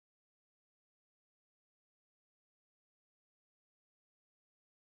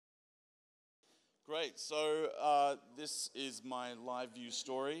Great. So this is my LiveView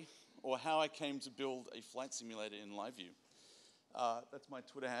story, or how I came to build a flight simulator in LiveView. That's my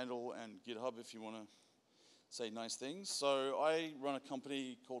Twitter handle and GitHub if you want to say nice things. So I run a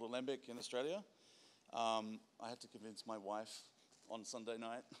company called Alembic in Australia. I had to convince my wife on Sunday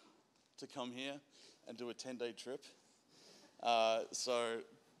night to come here and do a 10-day trip. So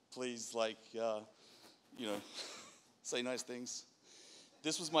please, say nice things.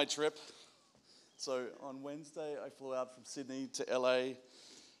 This was my trip. So on Wednesday, I flew out from Sydney to LA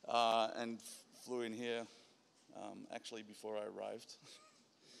and flew in here actually before I arrived.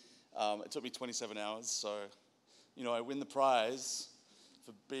 It took me 27 hours, so I win the prize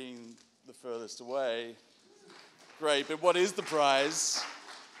for being the furthest away. Great, but what is the prize?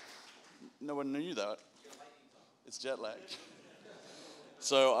 No one knew that. It's jet lag.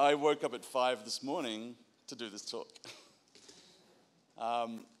 So I woke up at 5 this morning to do this talk.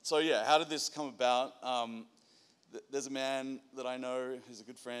 How did this come about? There's a man that I know who's a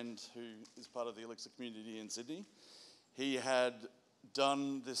good friend who is part of the Elixir community in Sydney. He had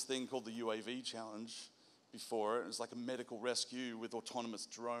done this thing called the UAV challenge before. It was like a medical rescue with autonomous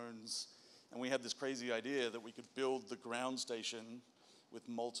drones. And we had this crazy idea that we could build the ground station with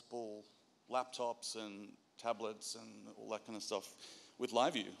multiple laptops and tablets and all that kind of stuff with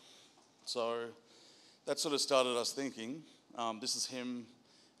LiveView. So that sort of started us thinking. This is him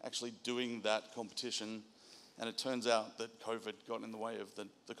actually doing that competition, and it turns out that COVID got in the way of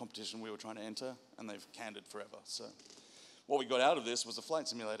the competition we were trying to enter, and they've canned it forever. So what we got out of this was a flight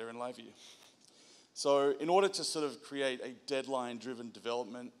simulator in LiveView. So in order to sort of create a deadline-driven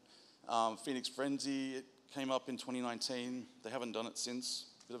development, Phoenix Frenzy, it came up in 2019. They haven't done it since,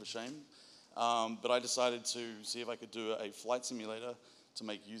 bit of a shame. But I decided to see if I could do a flight simulator to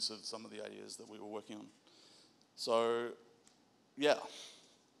make use of some of the ideas that we were working on. So yeah,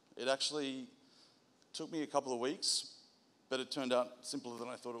 it actually took me a couple of weeks, but it turned out simpler than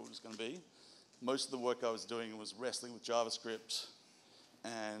I thought it was going to be. Most of the work I was doing was wrestling with JavaScript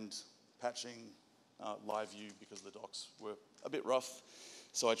and patching LiveView because the docs were a bit rough,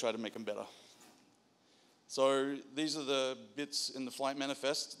 so I tried to make them better. So these are the bits in the flight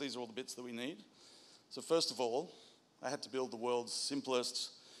manifest. These are all the bits that we need. So first of all, I had to build the world's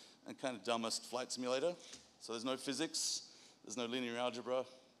simplest and kind of dumbest flight simulator. So there's no physics, there's no linear algebra,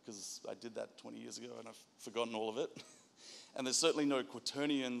 because I did that 20 years ago and I've forgotten all of it. And there's certainly no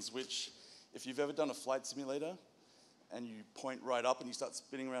quaternions, which, if you've ever done a flight simulator and you point right up and you start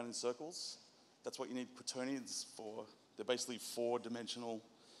spinning around in circles, that's what you need quaternions for. They're basically four-dimensional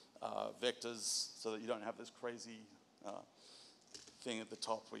vectors so that you don't have this crazy thing at the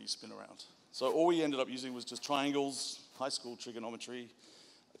top where you spin around. So all we ended up using was just triangles, high school trigonometry,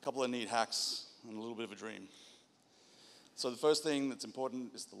 a couple of neat hacks, and a little bit of a dream. So the first thing that's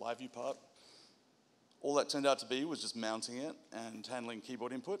important is the LiveView part. All that turned out to be was just mounting it and handling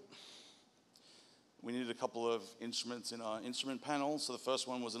keyboard input. We needed a couple of instruments in our instrument panel. So the first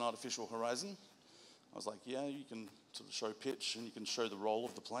one was an artificial horizon. I was like, yeah, you can sort of show pitch and you can show the roll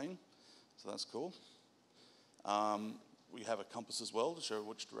of the plane. So that's cool. We have a compass as well to show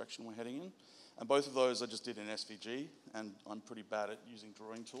which direction we're heading in. And both of those I just did in SVG, and I'm pretty bad at using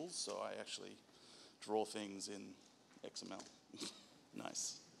drawing tools, so I actually draw things in XML.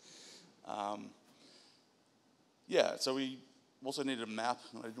 Nice. So we also needed a map.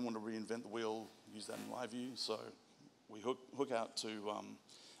 I didn't want to reinvent the wheel, use that in LiveView, so we hook out to,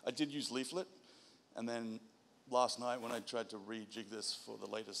 I did use Leaflet, and then last night when I tried to rejig this for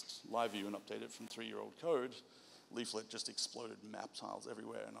the latest LiveView and update it from 3-year-old code, Leaflet just exploded map tiles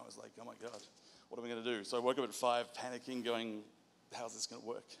everywhere, and I was like, oh my God, what am I going to do? So I woke up at 5 panicking, going, how's this going to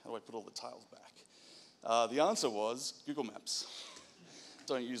work? How do I put all the tiles back? The answer was Google Maps.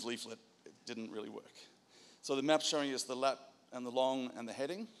 Don't use Leaflet. It didn't really work. So the map's showing us the lat and the long and the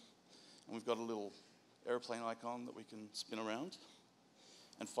heading, and we've got a little airplane icon that we can spin around.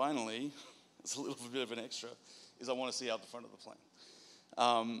 And finally, it's a little bit of an extra, is I want to see out the front of the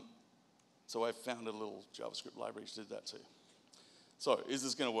plane. So I found a little JavaScript library to do that too. So is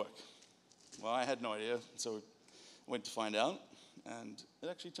this going to work? Well, I had no idea, so I went to find out, and it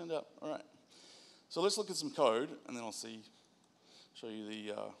actually turned out all right. So let's look at some code, and then I'll show you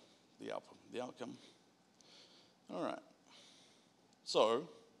the outcome. All right. So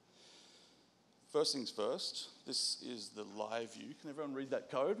first things first, this is the LiveView. Can everyone read that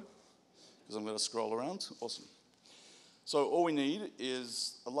code? Because I'm going to scroll around. Awesome. So all we need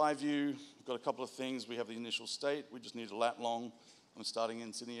is a LiveView. We've got a couple of things. We have the initial state. We just need a lat long. I'm starting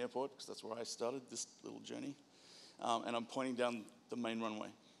in Sydney Airport because that's where I started this little journey. And I'm pointing down the main runway.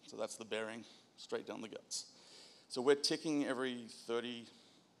 So that's the bearing, straight down the guts. So we're ticking every 30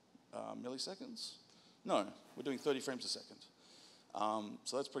 milliseconds. No, we're doing 30 frames a second.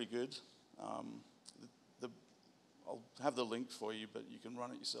 So that's pretty good. I'll have the link for you, but you can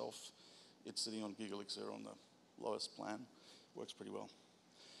run it yourself. It's sitting on Gig Elixir on the lowest plan. Works pretty well.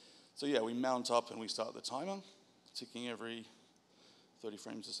 So yeah, we mount up and we start the timer, ticking every 30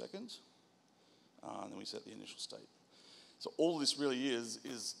 frames a second. And then we set the initial state. So all this really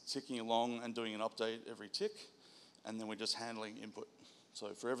is ticking along and doing an update every tick, and then we're just handling input.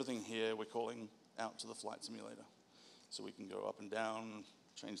 So for everything here, we're calling out to the flight simulator. So we can go up and down,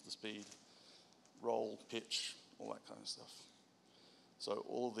 change the speed, roll, pitch, all that kind of stuff. So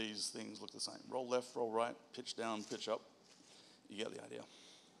all of these things look the same. Roll left, roll right, pitch down, pitch up. You get the idea.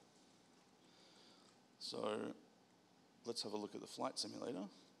 So let's have a look at the flight simulator.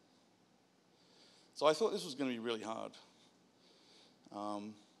 So I thought this was going to be really hard.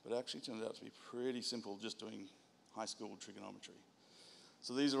 But it actually turned out to be pretty simple just doing high school trigonometry.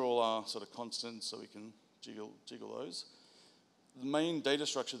 So these are all our sort of constants, so we can jiggle those. The main data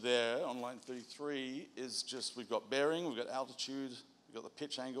structure there on line 33 is just we've got bearing, we've got altitude, we've got the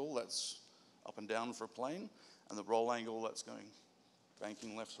pitch angle, that's up and down for a plane, and the roll angle, that's going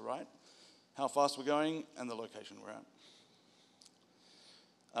banking left to right, how fast we're going, and the location we're at.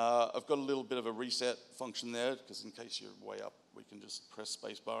 I've got a little bit of a reset function there, because in case you're way up, we can just press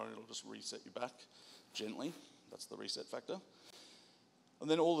spacebar and it'll just reset you back gently. That's the reset factor. And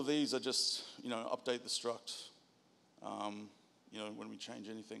then all of these are just, update the struct, when we change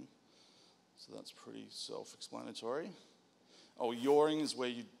anything. So that's pretty self-explanatory. Oh, yawing is where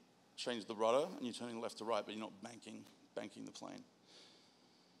you change the rudder and you're turning left to right, but you're not banking the plane.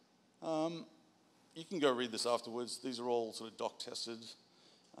 You can go read this afterwards. These are all sort of doc tested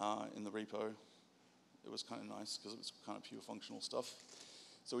in the repo. It was kind of nice because it was kind of pure functional stuff.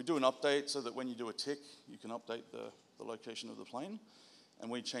 So we do an update so that when you do a tick, you can update the location of the plane. And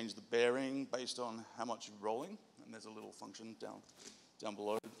we change the bearing based on how much you're rolling. And there's a little function down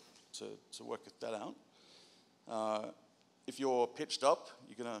below to work that out. If you're pitched up,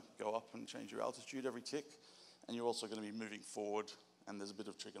 you're going to go up and change your altitude every tick. And you're also going to be moving forward. And there's a bit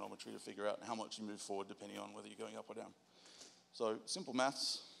of trigonometry to figure out how much you move forward depending on whether you're going up or down. So simple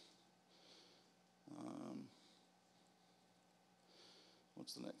maths.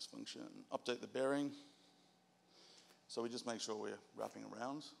 What's the next function? Update the bearing. So we just make sure we're wrapping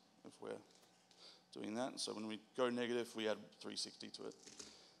around if we're doing that. So when we go negative, we add 360 to it.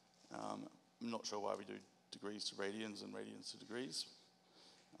 I'm not sure why we do degrees to radians and radians to degrees.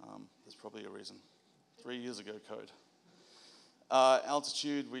 There's probably a reason. 3 years ago code.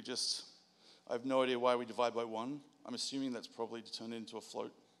 Altitude, I have no idea why we divide by 1. I'm assuming that's probably to turn it into a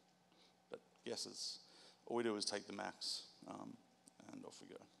float, but guesses. All we do is take the max, and off we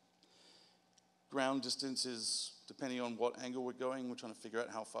go. Ground distance is, depending on what angle we're going, we're trying to figure out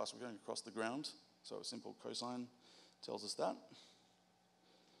how fast we're going across the ground. So a simple cosine tells us that.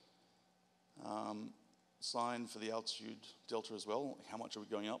 Sine for the altitude delta as well, how much are we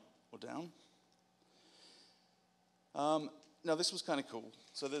going up or down. Now this was kind of cool.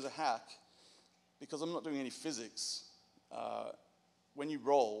 So there's a hack. Because I'm not doing any physics, when you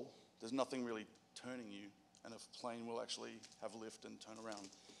roll, there's nothing really turning you, and a plane will actually have lift and turn around.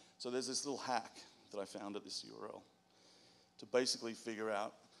 So there's this little hack that I found at this URL to basically figure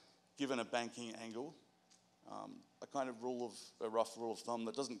out, given a banking angle, a rough rule of thumb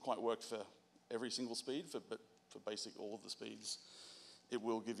that doesn't quite work for every single speed, but for basic all of the speeds, it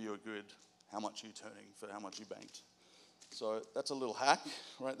will give you a good how much you're turning for how much you banked. So that's a little hack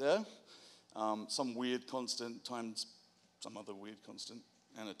right there. Some weird constant times some other weird constant,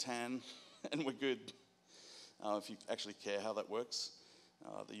 and a tan, and we're good. If you actually care how that works,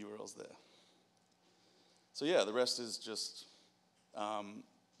 the URL's there. So yeah, the rest is just,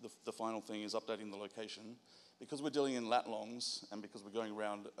 the final thing is updating the location. Because we're dealing in lat longs, and because we're going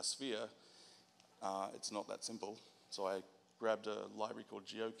around a sphere, it's not that simple. So I grabbed a library called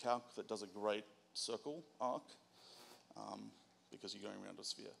GeoCalc that does a great circle arc, because you're going around a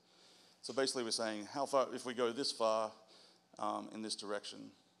sphere. So basically we're saying, how far, if we go this far in this direction,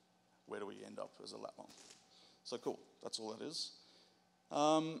 where do we end up as a lat long? So cool, that's all that is.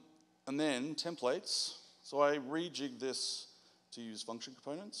 And then templates. So I rejigged this to use function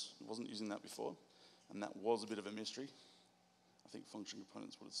components. I wasn't using that before, and that was a bit of a mystery. I think function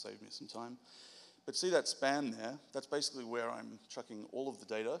components would have saved me some time. But see that span there? That's basically where I'm chucking all of the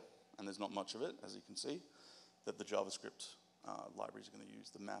data, and there's not much of it, as you can see, that the JavaScript libraries are going to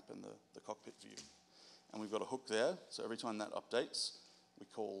use, the map and the cockpit view. And we've got a hook there, so every time that updates, we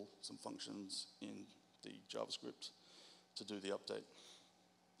call some functions in the JavaScript to do the update.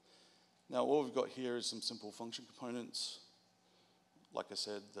 Now, all we've got here is some simple function components. like I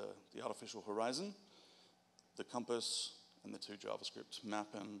said, the artificial horizon, the compass, and the 2 JavaScript map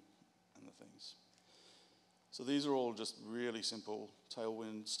and the things. So these are all just really simple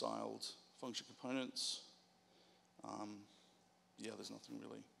Tailwind styled function components. Yeah, there's nothing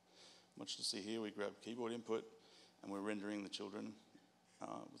really much to see here. We grab keyboard input and we're rendering the children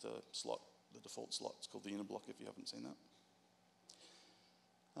with a slot, the default slot. It's called the inner block if you haven't seen that.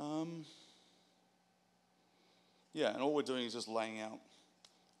 Yeah, and all we're doing is just laying out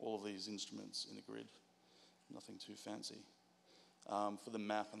all of these instruments in a grid. Nothing too fancy. For the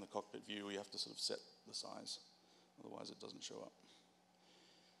map and the cockpit view, we have to sort of set the size. Otherwise, it doesn't show up.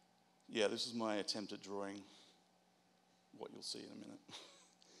 Yeah, this is my attempt at drawing what you'll see in a minute.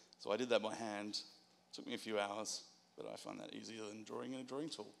 So I did that by hand. It took me a few hours, but I find that easier than drawing in a drawing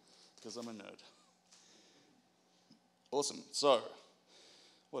tool because I'm a nerd. Awesome. So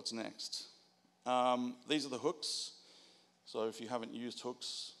what's next? These are the hooks. So if you haven't used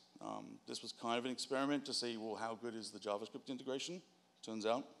hooks, this was kind of an experiment to see, well, how good is the JavaScript integration? Turns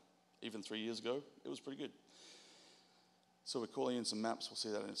out, even 3 years ago, it was pretty good. So we're calling in some maps. We'll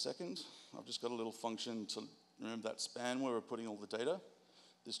see that in a second. I've just got a little function to remember that span where we're putting all the data.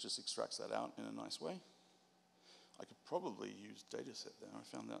 This just extracts that out in a nice way. I could probably use dataset there. I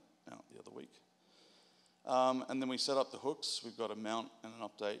found that out the other week. And then we set up the hooks. We've got a mount and an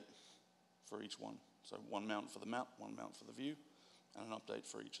update for each one. So one mount for the map, one mount for the view, and an update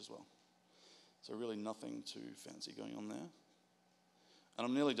for each as well. So really nothing too fancy going on there. And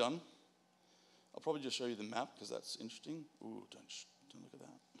I'm nearly done. I'll probably just show you the map because that's interesting. Ooh, don't look at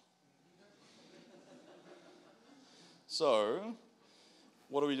that. So,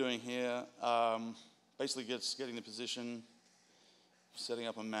 what are we doing here? Basically just getting the position, setting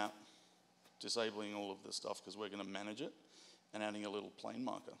up a map, disabling all of this stuff because we're going to manage it, and adding a little plane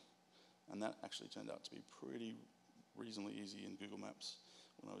marker. And that actually turned out to be pretty reasonably easy in Google Maps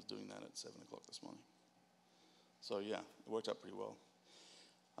when I was doing that at 7 o'clock this morning. So yeah, it worked out pretty well.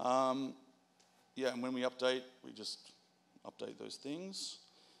 Yeah, and when we update, we just update those things.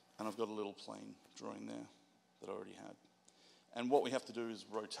 And I've got a little plane drawing there that I already had. And what we have to do is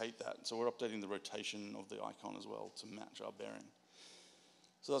rotate that. So we're updating the rotation of the icon as well to match our bearing.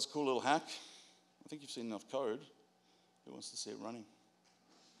 So that's a cool little hack. I think you've seen enough code. Who wants to see it running?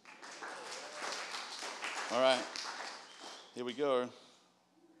 All right, here we go.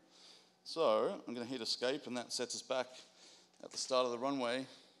 So I'm going to hit escape, and that sets us back at the start of the runway.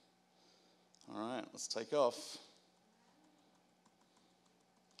 All right, let's take off.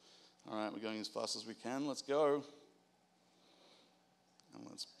 All right, we're going as fast as we can. Let's go. And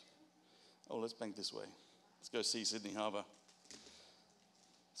let's bank this way. Let's go see Sydney Harbour.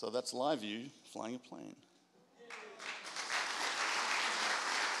 So that's LiveView flying a plane.